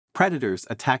Predators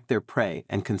attack their prey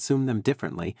and consume them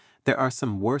differently. There are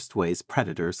some worst ways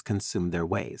predators consume their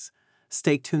ways.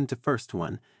 Stay tuned to first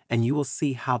one, and you will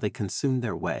see how they consume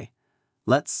their way.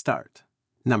 Let's start.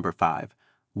 Number 5.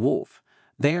 Wolf.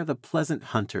 They are the pleasant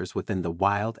hunters within the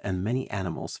wild, and many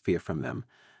animals fear from them.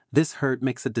 This herd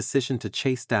makes a decision to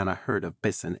chase down a herd of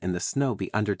bison in the snow.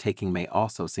 The undertaking may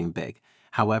also seem big.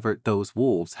 However, those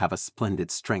wolves have a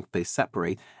splendid strength. They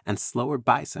separate and slower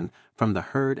bison from the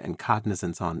herd and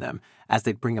cognizance on them. As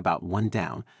they bring about one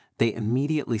down, they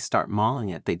immediately start mauling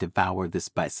it. They devour this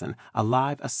bison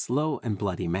alive, a slow and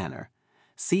bloody manner.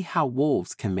 See how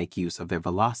wolves can make use of their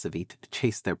velocity to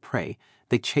chase their prey.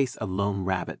 They chase a lone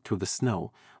rabbit through the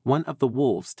snow. One of the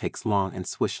wolves takes long and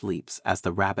swish leaps. As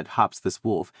the rabbit hops, this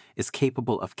wolf is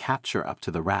capable of capture up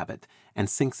to the rabbit and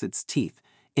sinks its teeth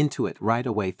into it right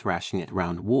away, thrashing it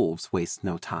round. Wolves waste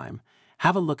no time.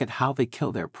 Have a look at how they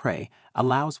kill their prey.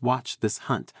 Allows watch this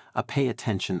hunt. Pay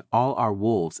attention. All our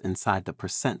wolves inside the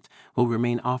percent will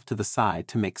remain off to the side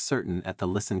to make certain that the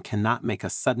listen cannot make a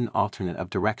sudden alternate of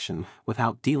direction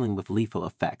without dealing with lethal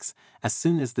effects. As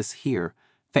soon as this here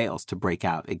fails to break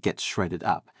out, it gets shredded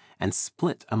up and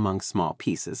split among small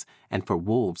pieces, and for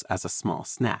wolves as a small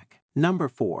snack. Number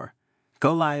 4.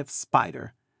 Goliath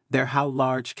spider. There, how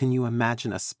large can you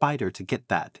imagine a spider? To get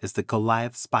that is the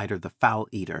Goliath spider, the fowl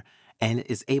eater, and it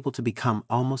is able to become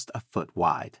almost a foot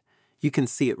wide. You can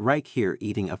see it right here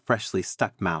eating a freshly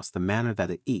stuck mouse. The manner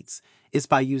that it eats is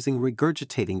by using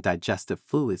regurgitating digestive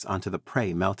fluids onto the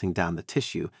prey, melting down the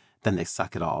tissue, then they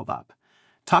suck it all up.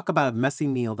 Talk about a messy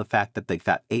meal. The fact that they've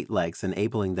got 8 legs,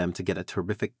 enabling them to get a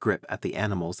terrific grip at the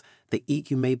animals they eat.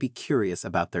 You may be curious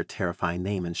about their terrifying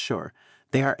name, and sure,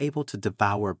 they are able to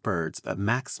devour birds, but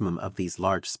maximum of these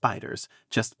large spiders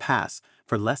just pass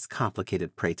for less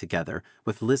complicated prey together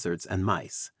with lizards and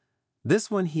mice. This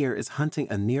one here is hunting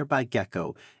a nearby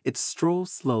gecko. It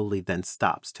strolls slowly, then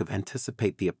stops to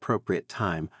anticipate the appropriate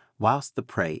time. Whilst the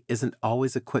prey isn't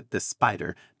always equipped, this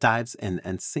spider dives in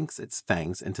and sinks its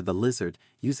fangs into the lizard.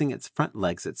 Using its front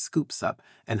legs, it scoops up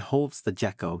and holds the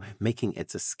gecko, making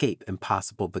its escape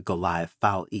impossible. The Goliath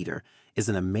fowl eater is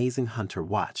an amazing hunter.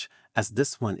 Watch as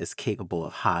this one is capable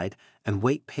of hide and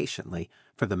wait patiently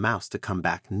for the mouse to come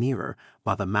back nearer.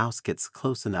 While the mouse gets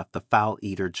close enough, the fowl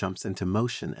eater jumps into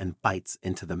motion and bites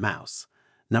into the mouse.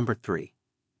 Number 3.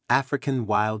 African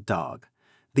wild dog.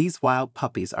 These wild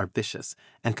puppies are vicious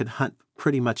and could hunt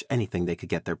pretty much anything they could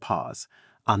get their paws.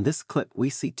 On this clip, we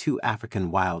see 2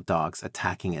 African wild dogs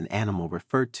attacking an animal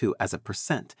referred to as a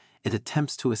percent. It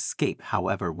attempts to escape,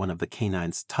 however, one of the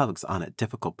canines tugs on it,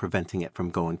 difficult preventing it from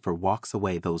going for walks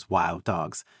away. Those wild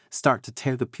dogs start to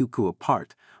tear the puku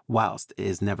apart, whilst it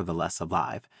is nevertheless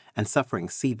alive and suffering.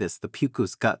 See this, the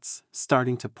puku's guts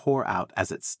starting to pour out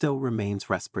as it still remains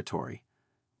respiratory.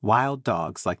 Wild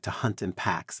dogs like to hunt in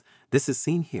packs. This is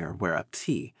seen here where a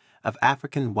T of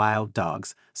African wild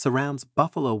dogs surrounds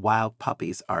buffalo. Wild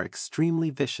puppies are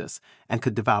extremely vicious and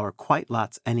could devour quite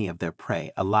lots any of their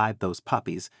prey alive. Those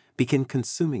puppies begin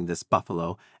consuming this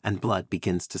buffalo, and blood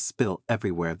begins to spill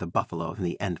everywhere. The buffalo in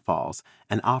the end falls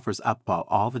and offers up while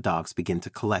all the dogs begin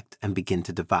to collect and begin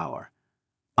to devour.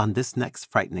 On this next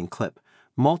frightening clip,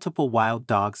 multiple wild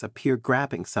dogs appear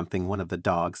grabbing something. One of the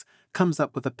dogs comes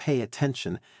up with a pay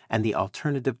attention, and the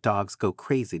alternative dogs go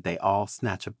crazy. They all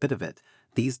snatch a bit of it.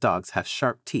 These dogs have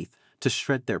sharp teeth to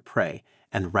shred their prey,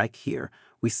 and right here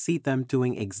we see them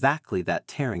doing exactly that,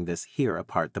 tearing this here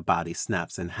apart. The body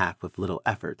snaps in half with little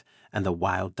effort, and the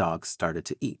wild dogs started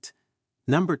to eat.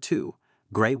 Number 2.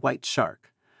 Gray-white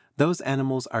shark. Those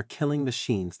animals are killing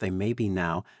machines. They may be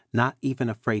now not even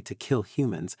afraid to kill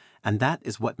humans, and that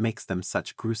is what makes them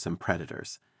such gruesome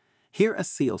predators. Here a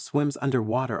seal swims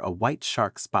underwater. A white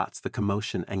shark spots the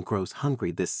commotion and grows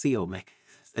hungry. This seal makes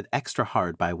it extra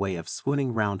hard by way of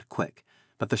swimming round quick,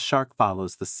 but the shark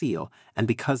follows the seal, and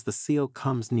because the seal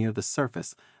comes near the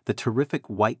surface, the terrific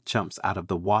white jumps out of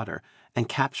the water and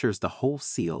captures the whole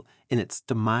seal in its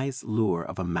demise lure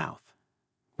of a mouth.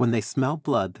 When they smell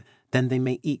blood, then they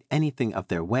may eat anything of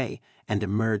their way and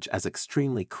emerge as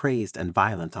extremely crazed and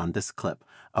violent. On this clip,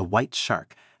 a white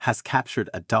shark has captured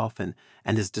a dolphin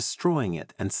and is destroying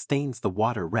it and stains the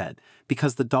water red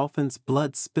because the dolphin's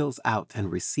blood spills out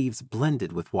and receives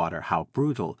blended with water. How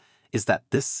brutal is that,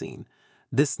 this scene?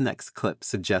 This next clip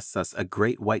suggests us a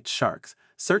great white shark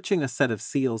searching a set of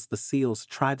seals. The seals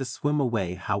try to swim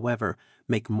away, however,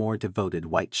 make more devoted.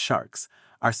 White sharks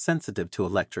are sensitive to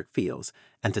electric fields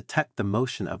and detect the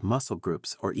motion of muscle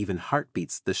groups or even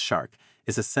heartbeats. This shark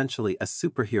is essentially a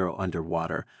superhero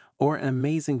underwater, or an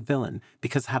amazing villain,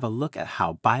 because have a look at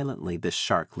how violently this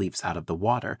shark leaps out of the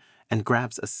water and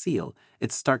grabs a seal.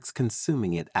 It starts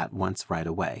consuming it at once right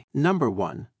away. Number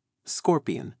 1.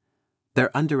 Scorpion.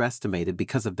 They're underestimated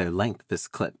because of their length. This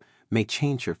clip may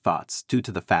change your thoughts due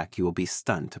to the fact you will be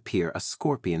stunned to peer a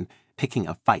scorpion picking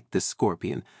a fight. This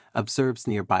scorpion observes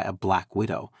nearby a black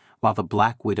widow. While the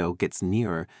black widow gets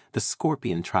nearer, the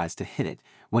scorpion tries to hit it.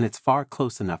 When it's far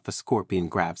close enough, the scorpion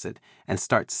grabs it and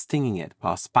starts stinging it,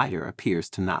 while spider appears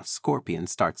to not. Scorpion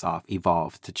starts off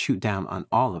evolved to chew down on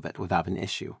all of it without an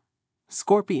issue.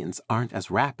 Scorpions aren't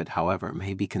as rapid, however,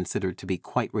 may be considered to be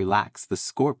quite relaxed. The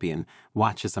scorpion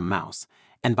watches a mouse,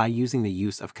 and by using the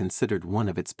use of considered one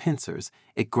of its pincers,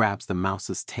 it grabs the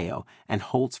mouse's tail and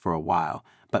holds for a while,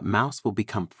 but mouse will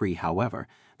become free. However,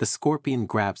 the scorpion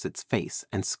grabs its face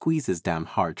and squeezes down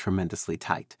hard, tremendously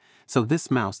tight, so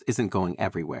this mouse isn't going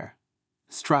everywhere.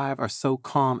 Strive are so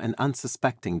calm and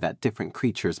unsuspecting that different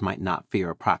creatures might not fear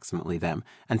approximately them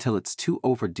until it's too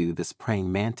overdue. This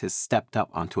praying mantis stepped up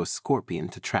onto a scorpion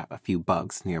to trap a few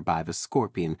bugs nearby. The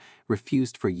scorpion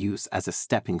refused for use as a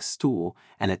stepping stool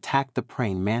and attacked the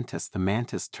praying mantis. The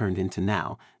mantis turned into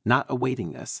now, not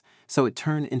awaiting this, so it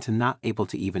turned into not able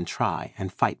to even try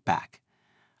and fight back.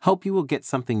 Hope you will get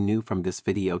something new from this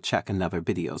video. Check another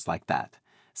videos like that.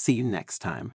 See you next time.